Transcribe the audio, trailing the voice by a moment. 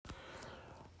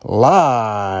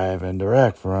Live and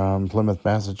direct from Plymouth,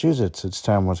 Massachusetts. It's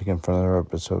time once again for another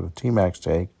episode of T-Max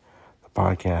Take, the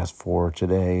podcast for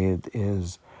today. It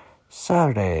is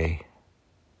Saturday,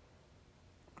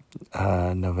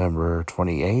 November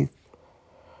 28th,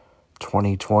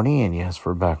 2020. And yes,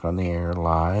 we're back on the air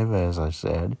live, as I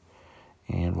said.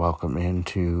 And welcome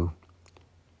into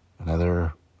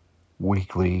another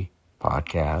weekly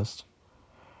podcast.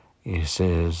 This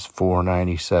is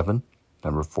 497.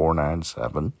 Number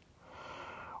 497.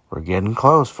 We're getting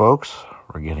close, folks.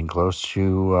 We're getting close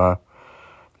to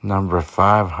number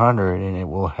 500, and it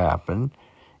will happen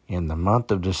in the month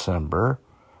of December,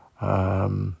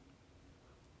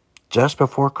 just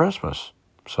before Christmas.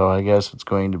 So I guess it's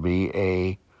going to be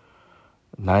a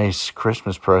nice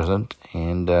Christmas present,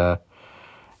 and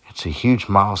it's a huge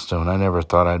milestone. I never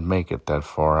thought I'd make it that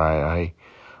far. I'd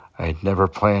never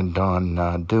planned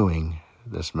on doing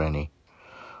this many.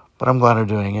 But I'm glad I'm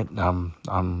doing it.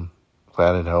 I'm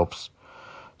glad it helps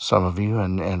some of you,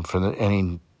 and for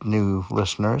any new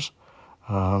listeners,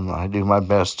 I do my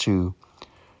best to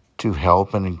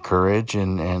help and encourage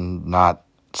and not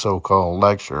so-called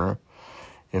lecture.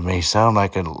 It may sound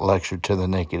like a lecture to the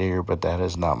naked ear, but that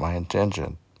is not my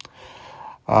intention.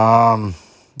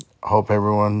 Hope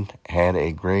everyone had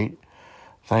a great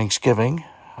Thanksgiving.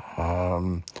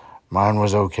 Mine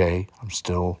was okay. I'm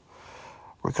still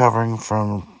recovering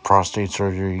from prostate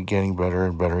surgery, getting better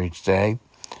and better each day,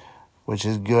 which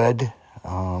is good.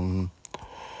 I'm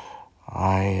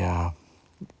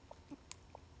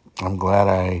glad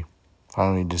I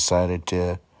finally decided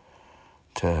to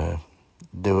do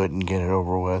it and get it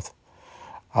over with.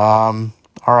 All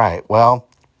right. Well,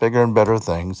 bigger and better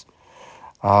things.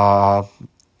 The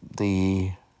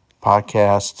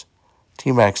podcast,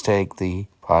 T-Max Take, the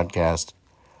podcast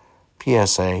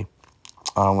PSA.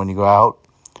 When you go out,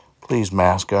 please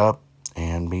mask up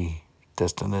and be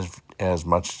distant as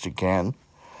much as you can.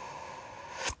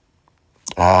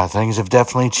 Things have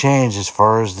definitely changed as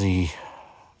far as the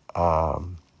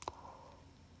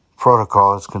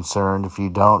protocol is concerned. If you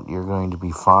don't, you're going to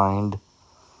be fined.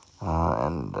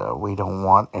 And we don't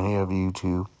want any of you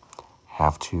to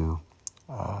have to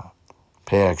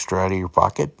pay extra out of your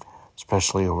pocket,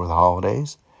 especially over the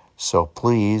holidays. So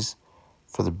please,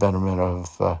 for the betterment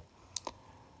of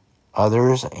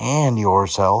others and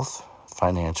yourself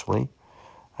financially,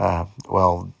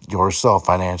 yourself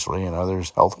financially and others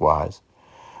health-wise,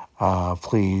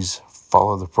 please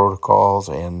follow the protocols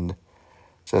and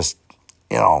just,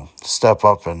 step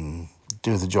up and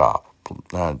do the job.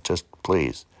 Just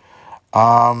please.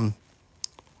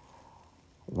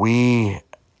 We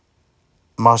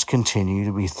must continue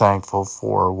to be thankful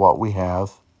for what we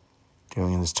have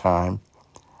during this time.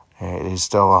 It is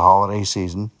still a holiday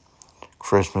season.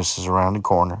 Christmas is around the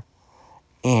corner,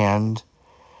 and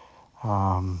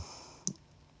I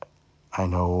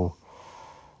know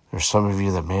there's some of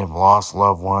you that may have lost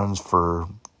loved ones for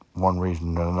one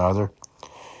reason or another,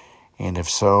 and if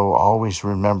so, always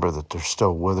remember that they're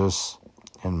still with us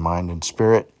in mind and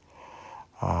spirit.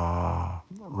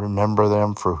 Remember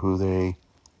them for who they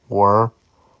were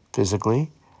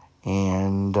physically,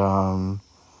 and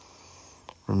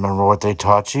remember what they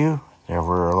taught you. There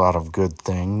were a lot of good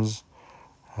things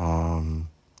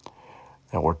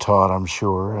that were taught, I'm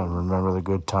sure, and remember the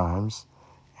good times,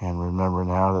 and remember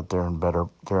now that they're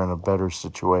in a better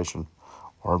situation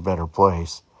or a better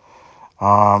place.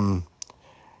 We're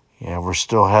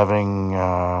still having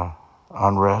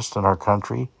unrest in our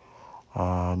country,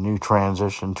 new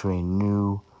transition to a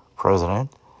new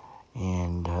president,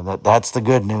 and that's the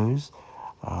good news.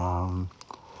 I'm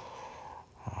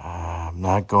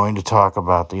not going to talk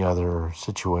about the other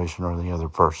situation or the other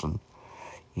person.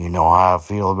 You know how I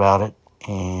feel about it,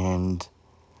 and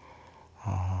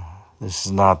this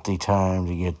is not the time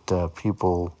to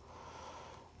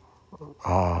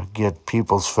get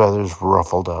people's feathers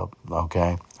ruffled up,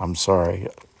 okay? I'm sorry.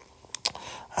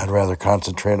 I'd rather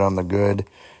concentrate on the good,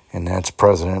 and that's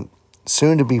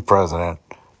soon-to-be President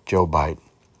Joe Biden,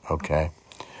 okay?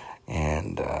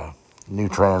 And new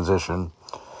transition,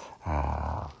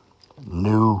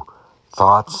 new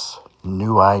thoughts,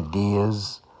 new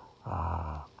ideas.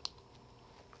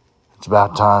 It's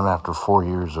about time after 4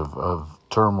 years of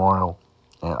turmoil.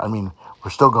 And I mean,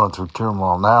 we're still going through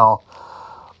turmoil now,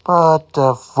 but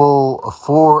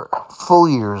 4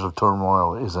 years of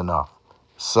turmoil is enough.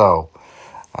 So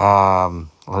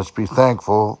let's be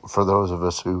thankful for those of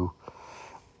us who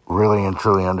really and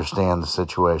truly understand the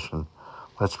situation.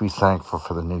 Let's be thankful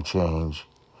for the new change,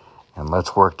 and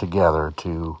let's work together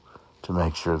to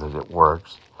make sure that it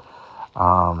works.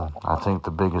 I think the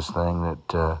biggest thing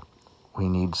that we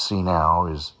need to see now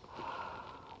is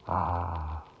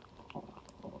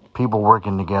people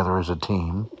working together as a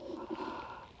team,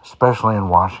 especially in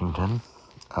Washington,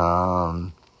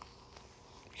 because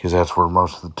that's where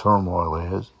most of the turmoil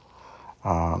is.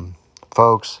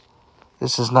 Folks,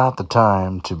 this is not the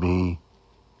time to be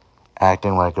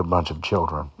acting like a bunch of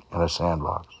children in a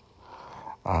sandbox.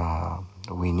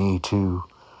 We need to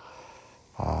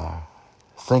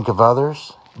think of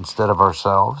others instead of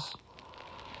ourselves.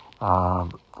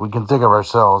 We can think of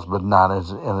ourselves, but not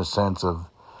as in a sense of,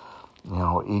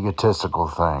 egotistical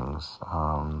things.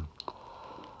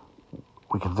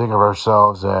 We can think of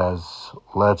ourselves as,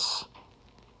 let's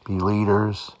be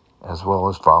leaders as well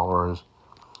as followers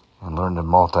and learn to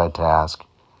multitask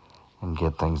and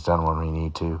get things done when we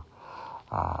need to.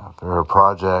 If there are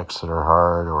projects that are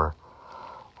hard, or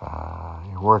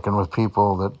you're working with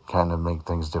people that kind of make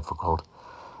things difficult,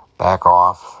 back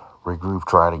off, regroup,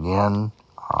 try it again.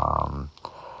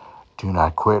 Do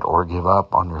not quit or give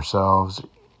up on yourselves,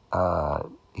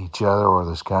 each other, or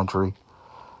this country.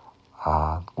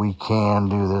 We can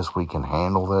do this. We can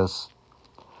handle this.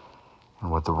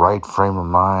 And with the right frame of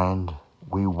mind,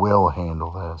 we will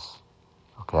handle this.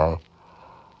 Okay?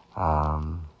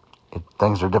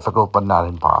 Things are difficult, but not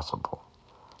impossible.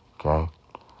 Okay?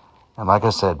 And like I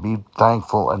said, be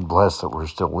thankful and blessed that we're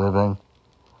still living.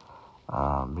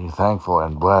 Be thankful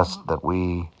and blessed that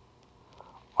we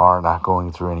are not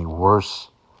going through any worse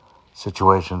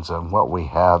situations than what we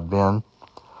have been.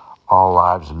 All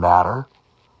lives matter.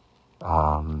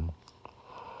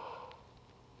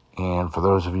 And for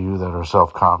those of you that are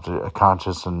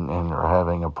self-conscious and are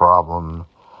having a problem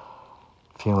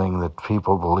feeling that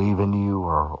people believe in you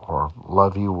or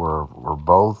love you or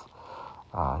both,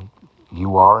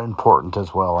 you are important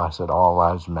as well. I said all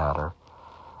lives matter.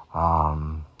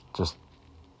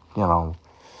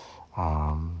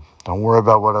 Don't worry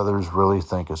about what others really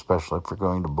think, especially if they're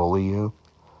going to bully you.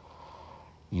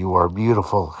 You are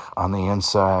beautiful on the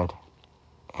inside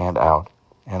and out.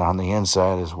 And on the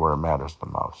inside is where it matters the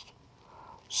most.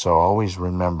 So always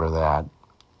remember that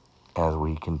as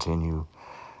we continue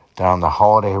down the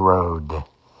holiday road.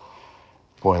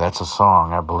 Boy, that's a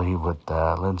song, I believe, with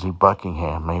Lindsey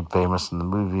Buckingham, made famous in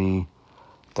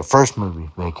the first movie,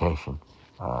 Vacation.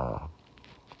 Thought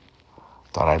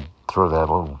I'd throw that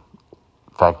little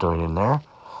factoid in there.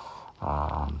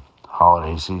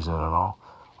 Holiday season and all.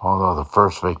 Although the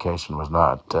first Vacation was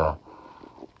not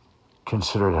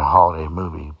considered a holiday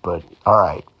movie. But, all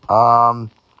right.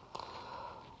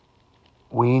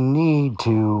 We need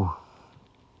to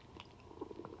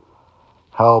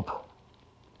help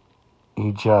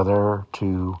each other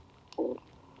to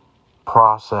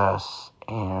process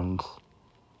and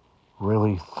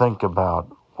really think about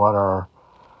what our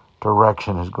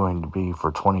direction is going to be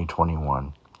for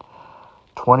 2021.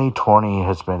 2020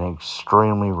 has been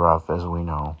extremely rough, as we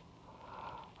know.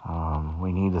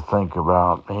 We need to think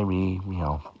about maybe,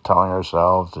 telling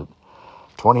ourselves that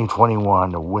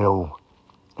 2021 will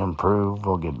improve,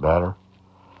 will get better.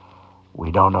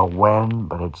 We don't know when,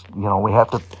 but it's, we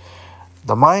have to,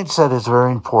 the mindset is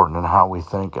very important in how we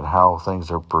think and how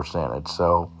things are presented.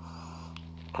 So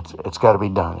it's got to be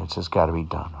done. It's just got to be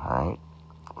done. All right.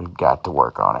 We've got to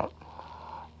work on it.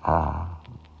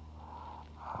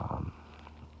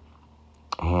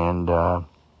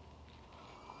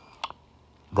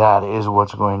 That is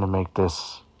what's going to make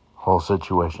this whole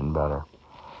situation better.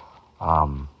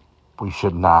 We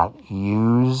should not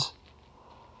use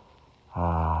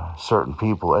certain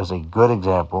people as a good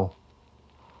example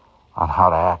on how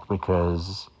to act,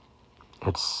 because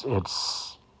it's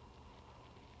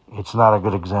not a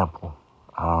good example.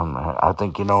 I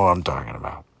think you know what I'm talking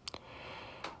about.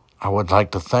 I would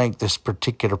like to thank this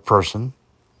particular person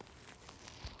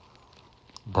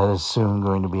that is soon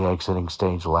going to be exiting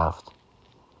stage left.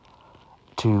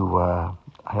 I'd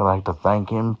like to thank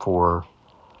him for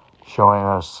showing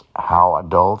us how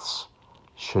adults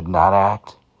should not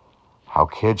act, how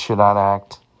kids should not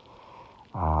act.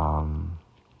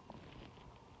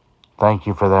 Thank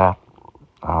you for that.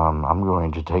 I'm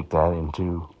going to take that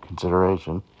into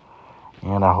consideration,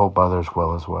 and I hope others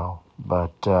will as well.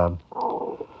 But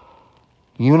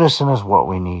unison is what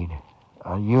we need.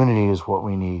 Unity is what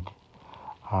we need.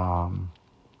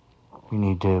 We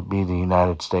need to be the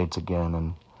United States again,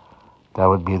 and that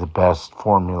would be the best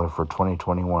formula for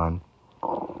 2021,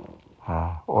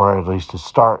 or at least to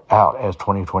start out as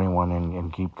 2021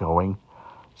 and keep going.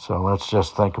 So let's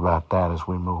just think about that as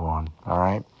we move on, all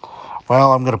right?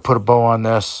 Well, I'm going to put a bow on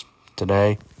this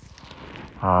today.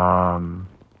 I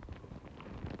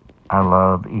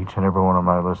love each and every one of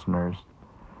my listeners,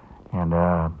 and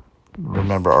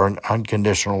remember, our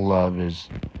unconditional love is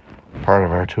part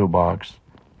of our toolbox,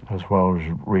 as well as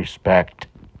respect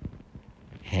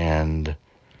and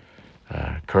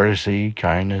courtesy,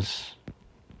 kindness,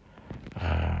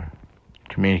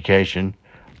 communication,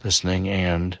 listening,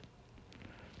 and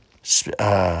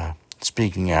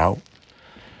speaking out.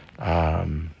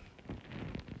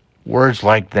 Words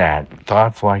like that,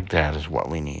 thoughts like that is what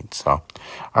we need. So,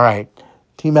 all right.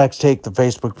 TMAX Take, the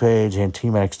Facebook page, and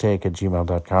tmaxtake at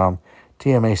gmail.com.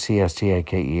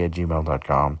 TMACSTAKE at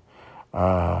gmail.com.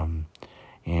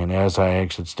 And as I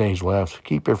exit stage left,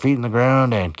 keep your feet in the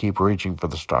ground and keep reaching for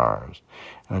the stars.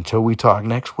 And until we talk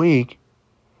next week,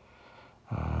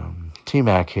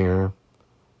 TMAC here.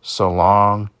 So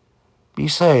long, be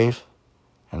safe,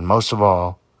 and most of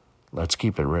all, let's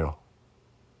keep it real.